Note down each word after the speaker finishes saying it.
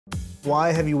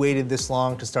Why have you waited this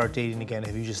long to start dating again?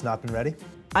 Have you just not been ready?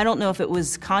 I don't know if it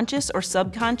was conscious or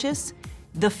subconscious.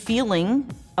 The feeling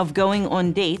of going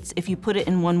on dates, if you put it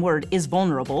in one word, is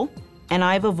vulnerable. And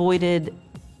I've avoided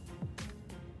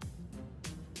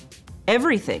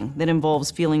everything that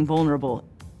involves feeling vulnerable.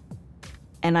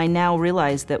 And I now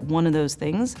realize that one of those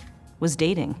things was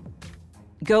dating.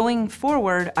 Going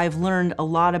forward, I've learned a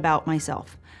lot about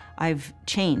myself. I've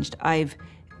changed, I've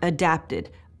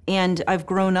adapted, and I've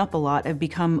grown up a lot. I've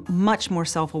become much more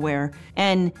self-aware.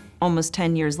 And almost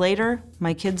 10 years later,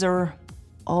 my kids are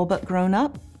all but grown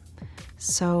up.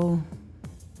 So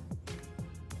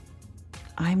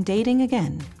I'm dating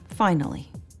again,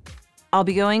 finally. I'll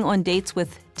be going on dates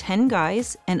with 10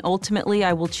 guys, and ultimately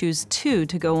I will choose 2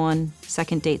 to go on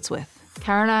second dates with.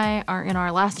 Kara and I are in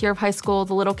our last year of high school.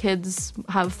 The little kids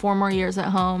have 4 more years at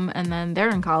home, and then they're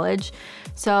in college.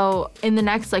 So in the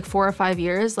next 4 or 5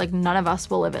 years, none of us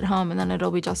will live at home, and then it'll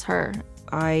be just her.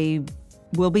 I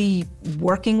will be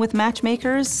working with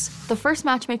matchmakers. The first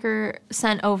matchmaker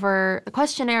sent over a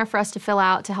questionnaire for us to fill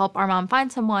out to help our mom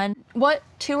find someone. What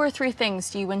 2 or 3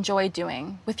 things do you enjoy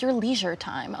doing with your leisure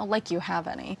time? Like you have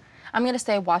any. I'm gonna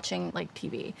say watching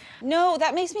TV. No,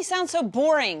 that makes me sound so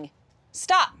boring.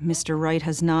 Stop. Mr. Right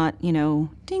has not,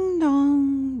 ding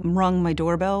dong, rung my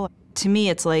doorbell. To me,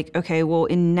 it's okay, well,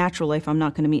 in natural life, I'm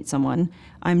not gonna meet someone.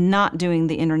 I'm not doing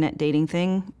the internet dating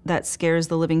thing. That scares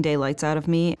the living daylights out of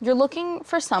me. You're looking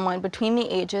for someone between the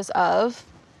ages of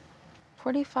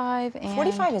 45 and...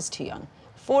 45 is too young.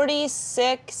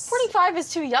 46. 45 is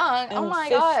too young. Oh my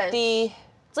 50. gosh.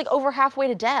 It's over halfway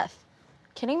to death.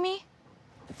 Kidding me?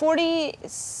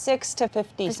 46 to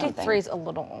 50 something. 53 is a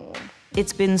little old.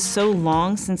 It's been so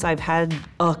long since I've had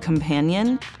a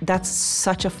companion. That's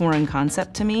such a foreign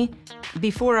concept to me.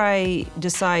 Before I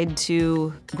decide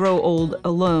to grow old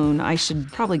alone, I should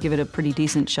probably give it a pretty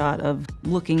decent shot of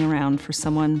looking around for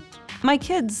someone. My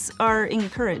kids are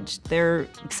encouraged. They're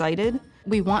excited.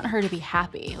 We want her to be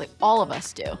happy, all of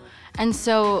us do. And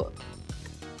so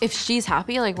if she's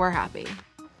happy, we're happy.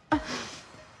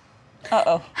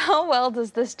 Uh-oh. How well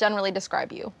does this generally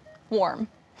describe you? Warm.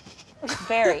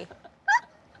 Very.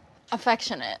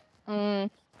 Affectionate.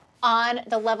 On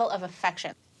the level of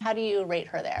affection, how do you rate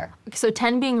her there? So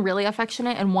 10 being really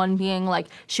affectionate and 1 being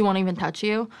she won't even touch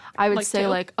you, I would say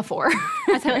 2? a 4.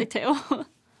 I'd say 2. Not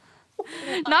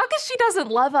because she doesn't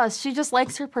love us, she just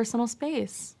likes her personal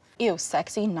space. Ew,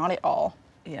 sexy, not at all.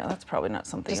 Yeah, that's probably not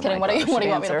something. Just kidding, what do you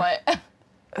want me to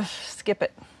put? Skip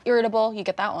it. Irritable, you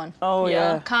get that one. Oh,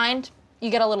 yeah. Kind, you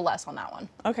get a little less on that one.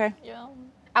 Okay. Yeah.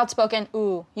 Outspoken,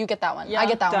 ooh, you get that one. Yeah. I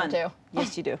get that Done. one too.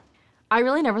 Yes, you do. I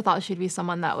really never thought she'd be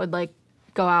someone that would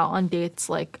go out on dates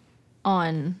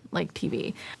on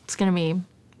TV. It's gonna be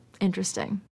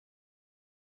interesting.